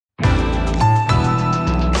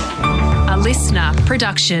listener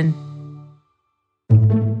production.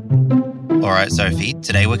 All right, Sophie,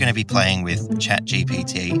 today we're going to be playing with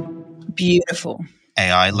ChatGPT. Beautiful.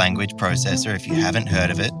 AI language processor, if you haven't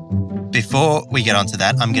heard of it. Before we get onto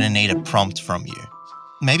that, I'm going to need a prompt from you.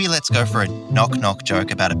 Maybe let's go for a knock-knock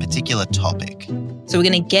joke about a particular topic. So we're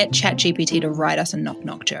going to get ChatGPT to write us a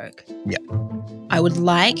knock-knock joke. Yeah. I would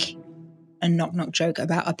like a knock-knock joke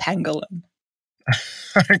about a pangolin.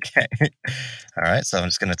 Okay. All right, so I'm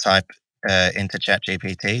just going to type into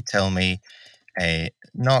ChatGPT, tell me a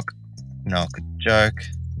knock-knock joke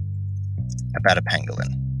about a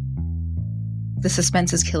pangolin. The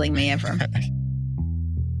suspense is killing me, Evram.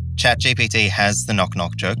 ChatGPT has the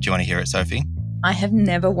knock-knock joke. Do you want to hear it, Sophie? I have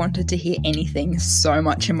never wanted to hear anything so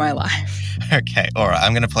much in my life. Okay, all right.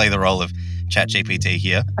 I'm going to play the role of ChatGPT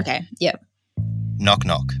here. Okay, yep. Knock,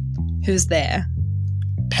 knock. Who's there?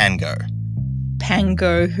 Pango.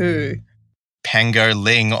 Pango who? Pango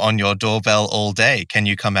ling on your doorbell all day. Can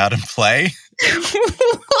you come out and play?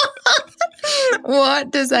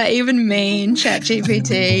 What does that even mean,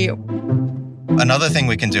 ChatGPT? Another thing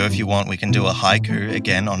we can do if you want, we can do a haiku,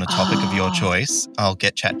 again, on a topic of your choice. I'll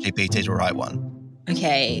get ChatGPT to write one.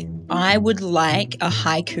 Okay, I would like a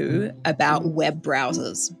haiku about web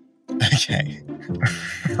browsers. Okay.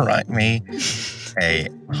 Write me a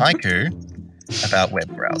haiku about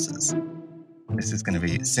web browsers. This is going to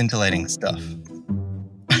be scintillating stuff.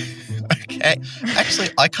 Okay. Actually,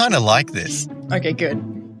 I kind of like this. Okay, good.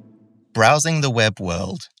 Browsing the web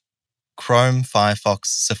world. Chrome, Firefox,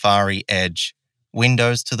 Safari, Edge.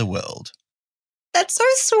 Windows to the world. That's so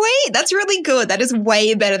sweet. That's really good. That is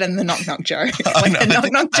way better than the knock-knock joke. Like the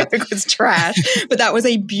knock-knock joke was trash, but that was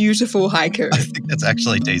a beautiful haiku. I think that's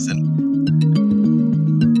actually decent.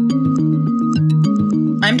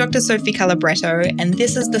 I'm Dr. Sophie Calabretto, and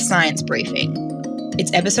this is the Science Briefing.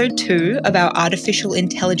 It's episode 2 of our Artificial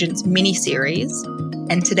Intelligence mini-series,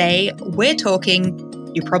 and today we're talking,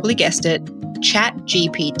 you probably guessed it,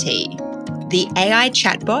 ChatGPT, the AI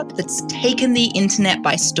chatbot that's taken the internet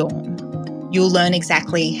by storm. You'll learn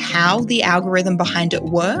exactly how the algorithm behind it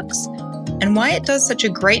works and why it does such a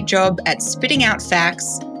great job at spitting out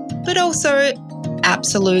facts, but also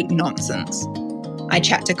absolute nonsense. I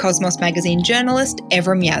chat to Cosmos magazine journalist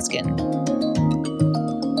Evram Yazgan.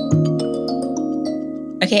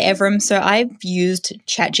 Okay, Evram, so I've used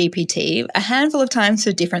ChatGPT a handful of times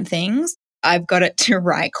for different things. I've got it to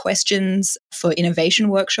write questions for innovation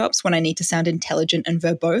workshops when I need to sound intelligent and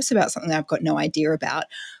verbose about something I've got no idea about.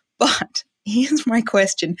 But here's my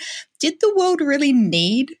question. Did the world really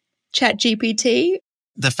need ChatGPT?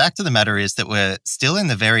 The fact of the matter is that we're still in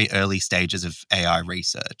the very early stages of AI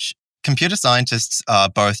research. Computer scientists are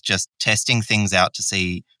both just testing things out to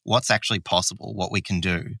see what's actually possible, what we can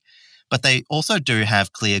do. But they also do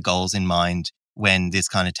have clear goals in mind when this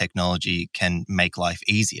kind of technology can make life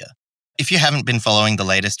easier. If you haven't been following the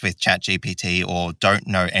latest with ChatGPT or don't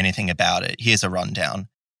know anything about it, here's a rundown.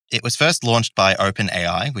 It was first launched by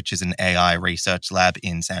OpenAI, which is an AI research lab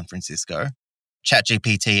in San Francisco.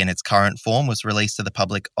 ChatGPT in its current form was released to the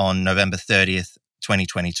public on November 30th,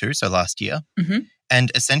 2022, so last year. Mm-hmm.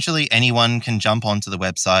 And essentially anyone can jump onto the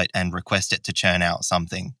website and request it to churn out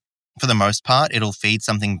something. For the most part, it'll feed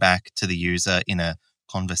something back to the user in a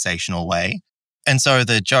conversational way. And so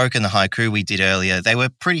the joke and the haiku we did earlier, they were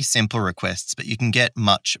pretty simple requests, but you can get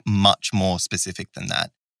much, much more specific than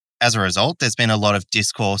that. As a result, there's been a lot of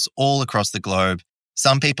discourse all across the globe.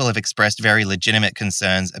 Some people have expressed very legitimate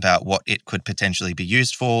concerns about what it could potentially be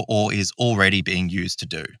used for or is already being used to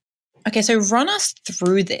do. Okay, so run us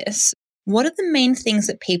through this. What are the main things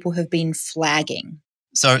that people have been flagging?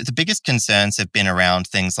 So the biggest concerns have been around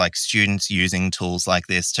things like students using tools like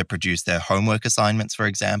this to produce their homework assignments, for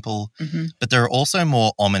example. Mm-hmm. But there are also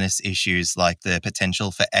more ominous issues like the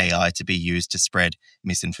potential for AI to be used to spread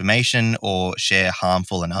misinformation or share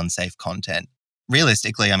harmful and unsafe content.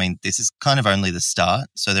 Realistically, I mean, this is kind of only the start.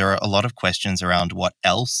 So there are a lot of questions around what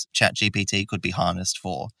else ChatGPT could be harnessed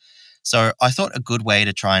for. So I thought a good way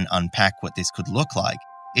to try and unpack what this could look like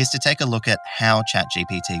is to take a look at how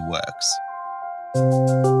ChatGPT works.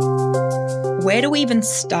 Where do we even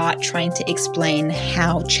start trying to explain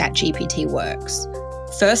how ChatGPT works?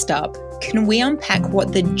 First up, can we unpack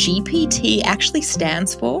what the GPT actually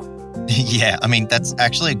stands for? Yeah, I mean, that's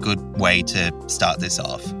actually a good way to start this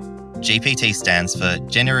off. GPT stands for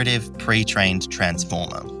Generative Pre-trained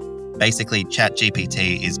Transformer. Basically,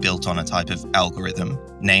 ChatGPT is built on a type of algorithm,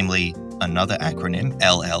 namely another acronym,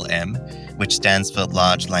 LLM, which stands for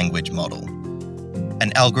Large Language Model.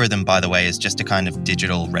 An algorithm, by the way, is just a kind of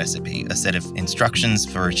digital recipe, a set of instructions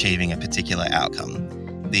for achieving a particular outcome.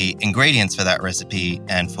 The ingredients for that recipe,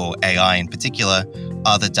 and for AI in particular,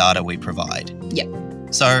 are the data we provide. Yeah.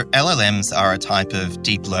 So LLMs are a type of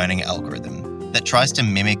deep learning algorithm that tries to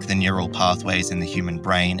mimic the neural pathways in the human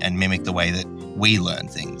brain and mimic the way that we learn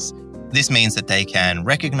things. This means that they can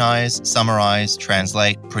recognize, summarize,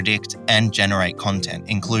 translate, predict, and generate content,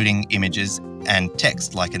 including images and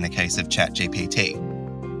text, like in the case of ChatGPT.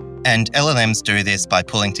 And LLMs do this by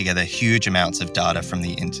pulling together huge amounts of data from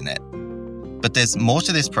the internet. But there's more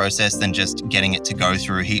to this process than just getting it to go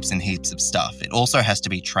through heaps and heaps of stuff. It also has to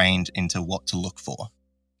be trained into what to look for.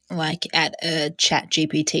 Like at a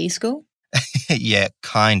ChatGPT school? Yeah,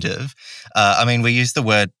 kind of. We use the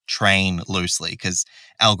word train loosely because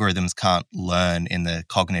algorithms can't learn in the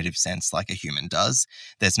cognitive sense like a human does.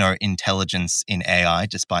 There's no intelligence in AI,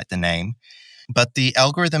 despite the name. But the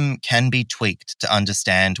algorithm can be tweaked to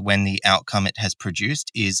understand when the outcome it has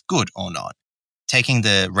produced is good or not. Taking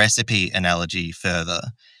the recipe analogy further,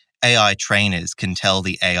 AI trainers can tell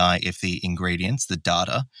the AI if the ingredients, the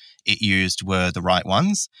data it used, were the right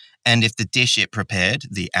ones, and if the dish it prepared,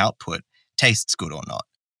 the output, tastes good or not.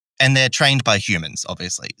 And they're trained by humans,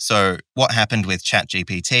 obviously. So what happened with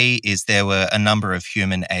ChatGPT is there were a number of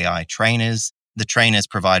human AI trainers. The trainers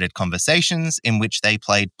provided conversations in which they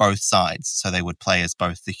played both sides. So they would play as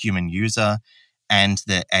both the human user and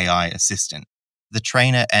the AI assistant. The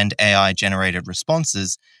trainer and AI-generated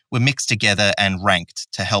responses were mixed together and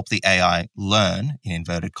ranked to help the AI learn, in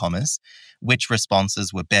inverted commas, which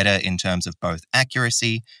responses were better in terms of both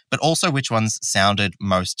accuracy, but also which ones sounded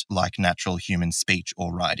most like natural human speech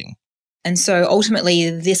or writing. And so ultimately,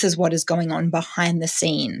 this is what is going on behind the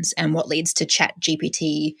scenes and what leads to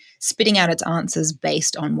ChatGPT spitting out its answers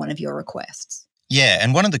based on one of your requests. Yeah,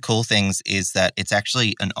 and one of the cool things is that it's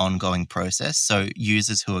actually an ongoing process. So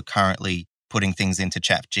users who are currently putting things into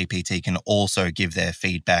ChatGPT can also give their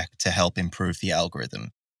feedback to help improve the algorithm.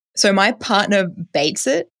 So my partner baits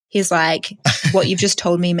it. He's like, what you've just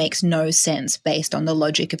told me makes no sense based on the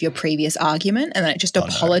logic of your previous argument. And then it just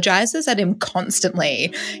apologizes at him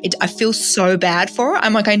constantly. I feel so bad for it.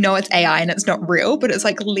 I'm like, I know it's AI and it's not real, but it's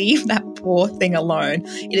like, leave that poor thing alone.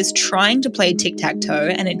 It is trying to play tic-tac-toe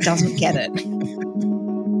and it doesn't get it.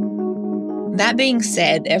 That being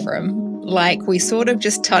said, Evram, like we sort of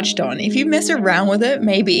just touched on, if you mess around with it,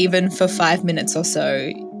 maybe even for 5 minutes or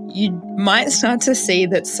so, you might start to see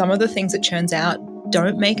that some of the things it churns out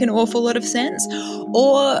don't make an awful lot of sense,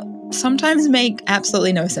 or sometimes make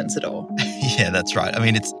absolutely no sense at all. Yeah, that's right.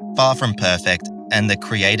 It's far from perfect, and the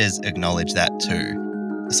creators acknowledge that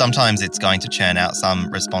too. Sometimes it's going to churn out some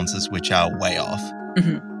responses which are way off.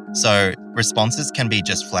 Mm-hmm. So responses can be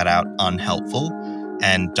just flat out unhelpful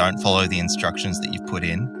and don't follow the instructions that you've put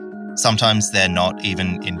in. Sometimes they're not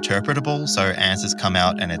even interpretable, so answers come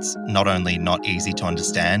out and it's not only not easy to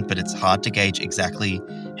understand, but it's hard to gauge exactly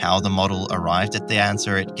how the model arrived at the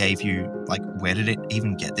answer it gave you. Like, where did it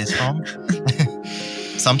even get this from?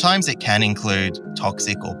 Sometimes it can include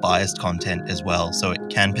toxic or biased content as well, so it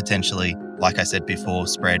can potentially, like I said before,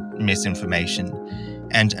 spread misinformation.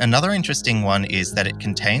 And another interesting one is that it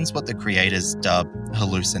contains what the creators dub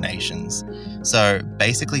hallucinations. So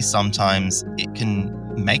basically, sometimes it can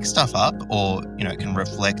make stuff up, or it can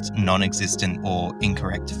reflect non-existent or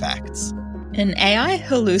incorrect facts. And AI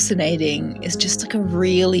hallucinating is just like a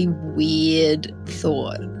really weird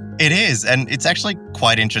thought. It is, and it's actually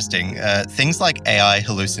quite interesting. Things like AI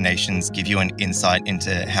hallucinations give you an insight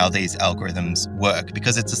into how these algorithms work,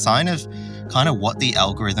 because it's a sign of kind of what the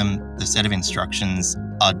algorithm, the set of instructions,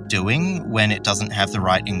 are doing when it doesn't have the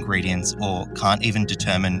right ingredients or can't even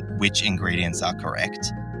determine which ingredients are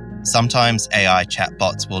correct. Sometimes AI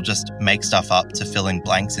chatbots will just make stuff up to fill in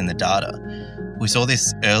blanks in the data. We saw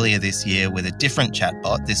this earlier this year with a different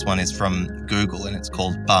chatbot. This one is from Google and it's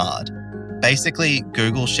called Bard. Basically,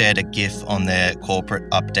 Google shared a GIF on their corporate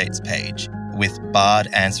updates page with Bard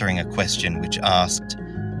answering a question which asked,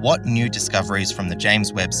 "What new discoveries from the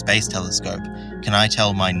James Webb Space Telescope can I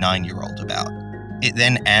tell my 9-year-old about?" It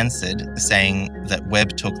then answered saying that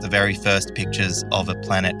Webb took the very first pictures of a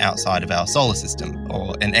planet outside of our solar system,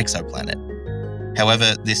 or an exoplanet.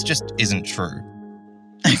 However, this just isn't true.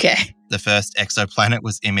 Okay. The first exoplanet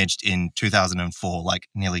was imaged in 2004, like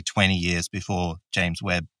nearly 20 years before James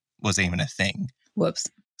Webb was even a thing. Whoops.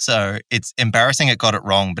 So it's embarrassing it got it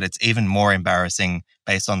wrong, but it's even more embarrassing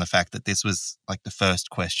based on the fact that this was like the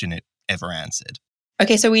first question it ever answered.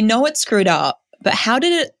 Okay, so we know it screwed up, but how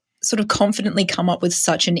did it sort of confidently come up with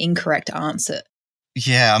such an incorrect answer?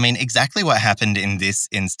 Yeah, exactly what happened in this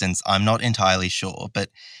instance, I'm not entirely sure, but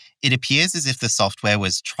it appears as if the software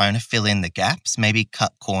was trying to fill in the gaps, maybe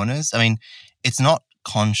cut corners. It's not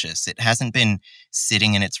conscious. It hasn't been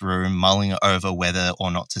sitting in its room mulling over whether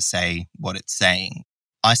or not to say what it's saying.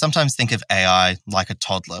 I sometimes think of AI like a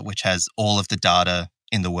toddler, which has all of the data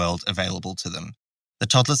in the world available to them. The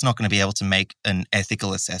toddler's not going to be able to make an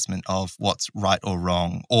ethical assessment of what's right or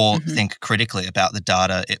wrong, or think critically about the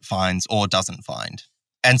data it finds or doesn't find.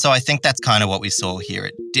 And so I think that's kind of what we saw here.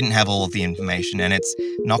 It didn't have all of the information, and it's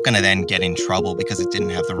not going to then get in trouble because it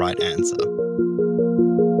didn't have the right answer.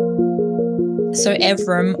 So,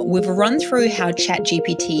 Evram, we've run through how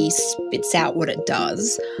ChatGPT spits out what it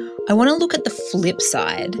does. I want to look at the flip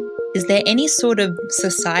side. Is there any sort of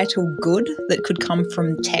societal good that could come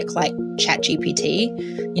from tech like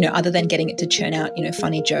ChatGPT, other than getting it to churn out,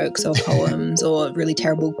 funny jokes or poems or really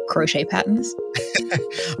terrible crochet patterns?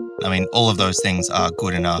 I mean, all of those things are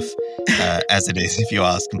good enough as it is, if you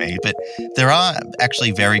ask me. But there are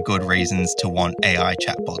actually very good reasons to want AI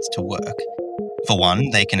chatbots to work. For one,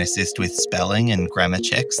 they can assist with spelling and grammar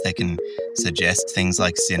checks. They can suggest things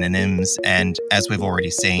like synonyms. And as we've already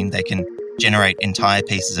seen, they can generate entire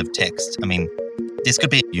pieces of text. I mean, this could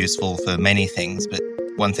be useful for many things, but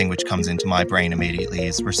one thing which comes into my brain immediately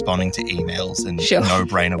is responding to emails and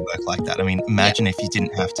no-brainer work like that. I mean, imagine if you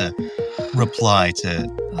didn't have to reply to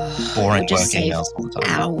boring work emails all the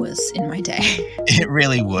time. Hours in my day. It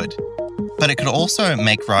really would. But it could also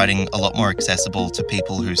make writing a lot more accessible to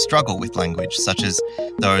people who struggle with language, such as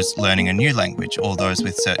those learning a new language or those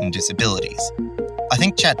with certain disabilities. I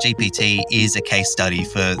think ChatGPT is a case study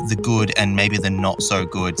for the good and maybe the not so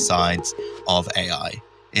good sides of AI.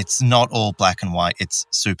 It's not all black and white. It's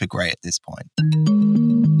super grey at this point.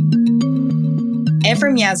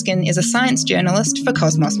 Evram Yazgan is a science journalist for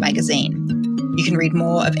Cosmos Magazine. You can read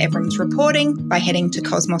more of Evram's reporting by heading to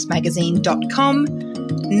cosmosmagazine.com.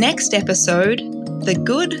 Next episode, the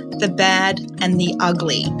good, the bad, and the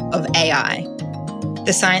ugly of AI.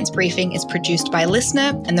 The Science Briefing is produced by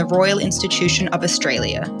Listener and the Royal Institution of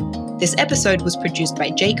Australia. This episode was produced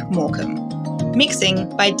by Jake Morecambe. Mixing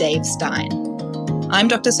by Dave Stein. I'm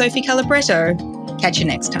Dr. Sophie Calabretto. Catch you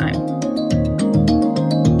next time.